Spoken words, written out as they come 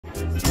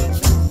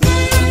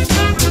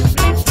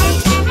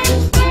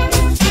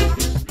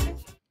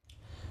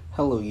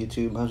Hello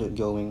YouTube, how's it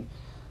going?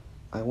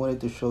 I wanted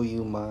to show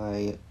you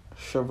my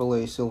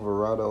Chevrolet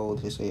Silverado.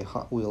 This is a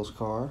Hot Wheels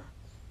car.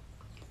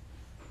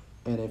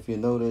 And if you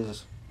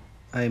notice,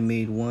 I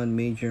made one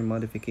major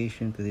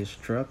modification to this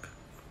truck,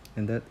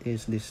 and that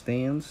is the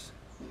stance.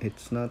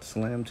 It's not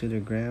slammed to the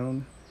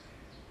ground,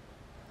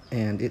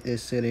 and it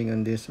is sitting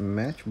on this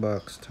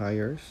Matchbox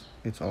tires.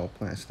 It's all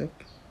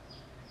plastic.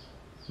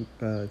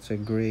 It's a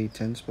gray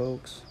 10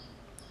 spokes.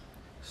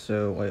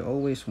 So I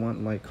always want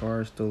my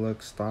cars to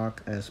look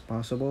stock as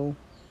possible.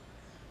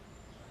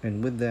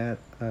 And with that,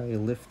 I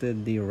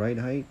lifted the ride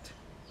height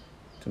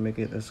to make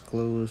it as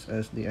close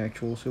as the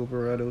actual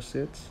Silverado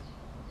sits.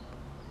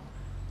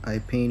 I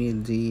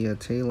painted the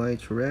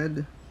taillights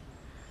red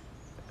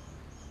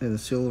and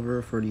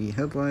silver for the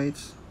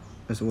headlights,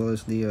 as well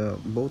as the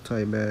bow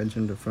tie badge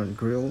in the front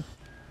grille.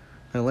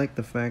 I like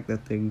the fact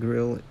that the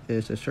grille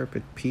is a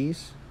sharpened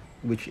piece,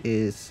 which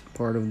is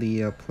part of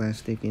the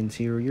plastic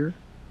interior,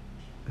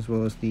 as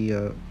well as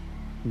the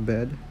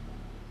bed.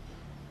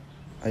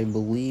 I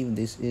believe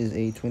this is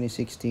a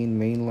 2016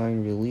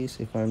 mainline release,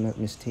 if I'm not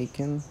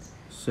mistaken.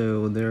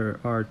 So there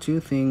are two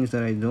things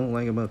that I don't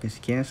like about this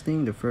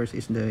casting. The first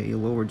is the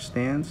lowered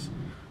stance,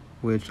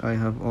 which I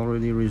have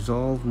already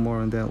resolved, more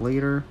on that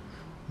later.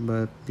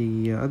 But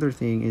the other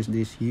thing is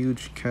this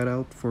huge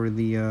cutout for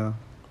the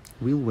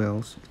wheel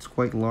wells. It's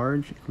quite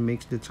large. It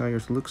makes the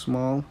tires look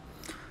small,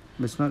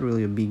 but it's not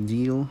really a big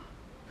deal.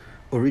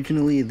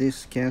 Originally,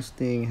 this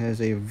casting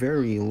has a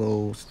very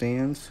low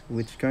stance,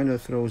 which kind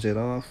of throws it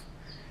off,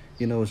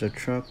 you know, as a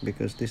truck,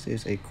 because this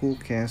is a cool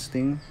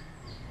casting.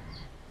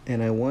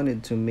 And I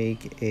wanted to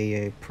make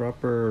a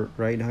proper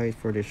ride height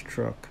for this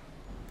truck.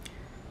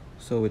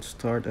 So it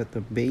starts at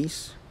the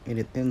base and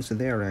it ends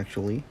there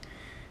actually.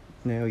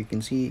 Now you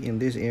can see in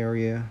this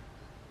area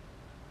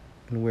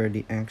and where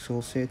the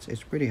axle sits,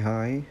 it's pretty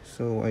high.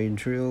 So I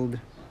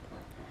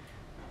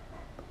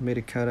made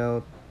a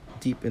cutout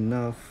deep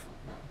enough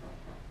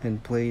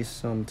and placed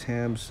some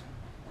tabs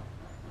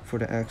for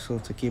the axle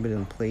to keep it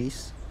in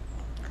place.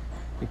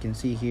 You can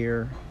see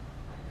here,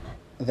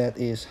 that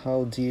is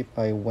how deep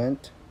I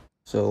went.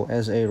 So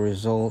as a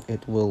result,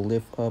 it will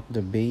lift up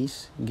the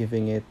base,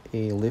 giving it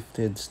a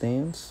lifted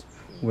stance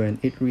when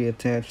it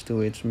reattached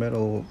to its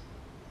metal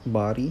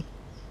body.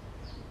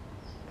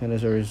 And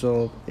as a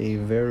result, a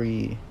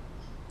very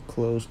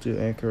close to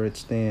accurate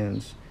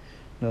stance.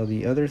 Now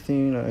the other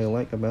thing I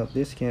like about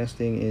this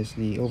casting is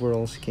the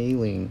overall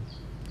scaling.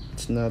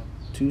 It's not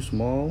too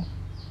small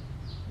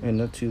and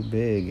not too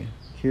big.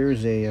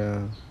 Here's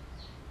a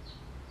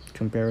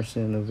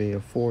comparison of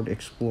a Ford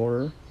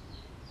Explorer.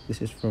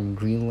 This is from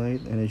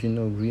Greenlight, and as you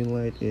know,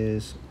 Greenlight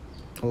is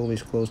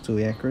always close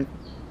to accurate.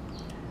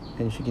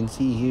 And as you can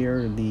see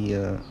here,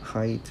 the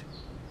height,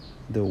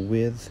 the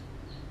width,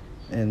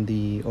 and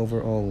the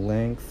overall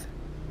length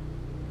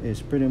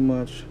is pretty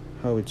much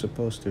how it's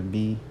supposed to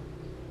be.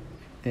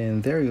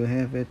 And there you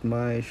have it,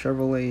 my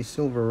Chevrolet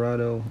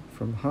Silverado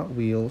from Hot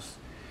Wheels.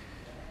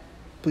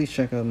 Please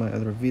check out my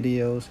other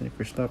videos, and if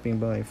you're stopping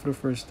by for the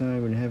first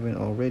time and haven't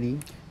already,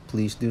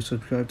 please do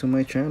subscribe to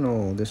my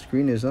channel. The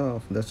screen is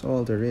off. That's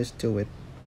all there is to it.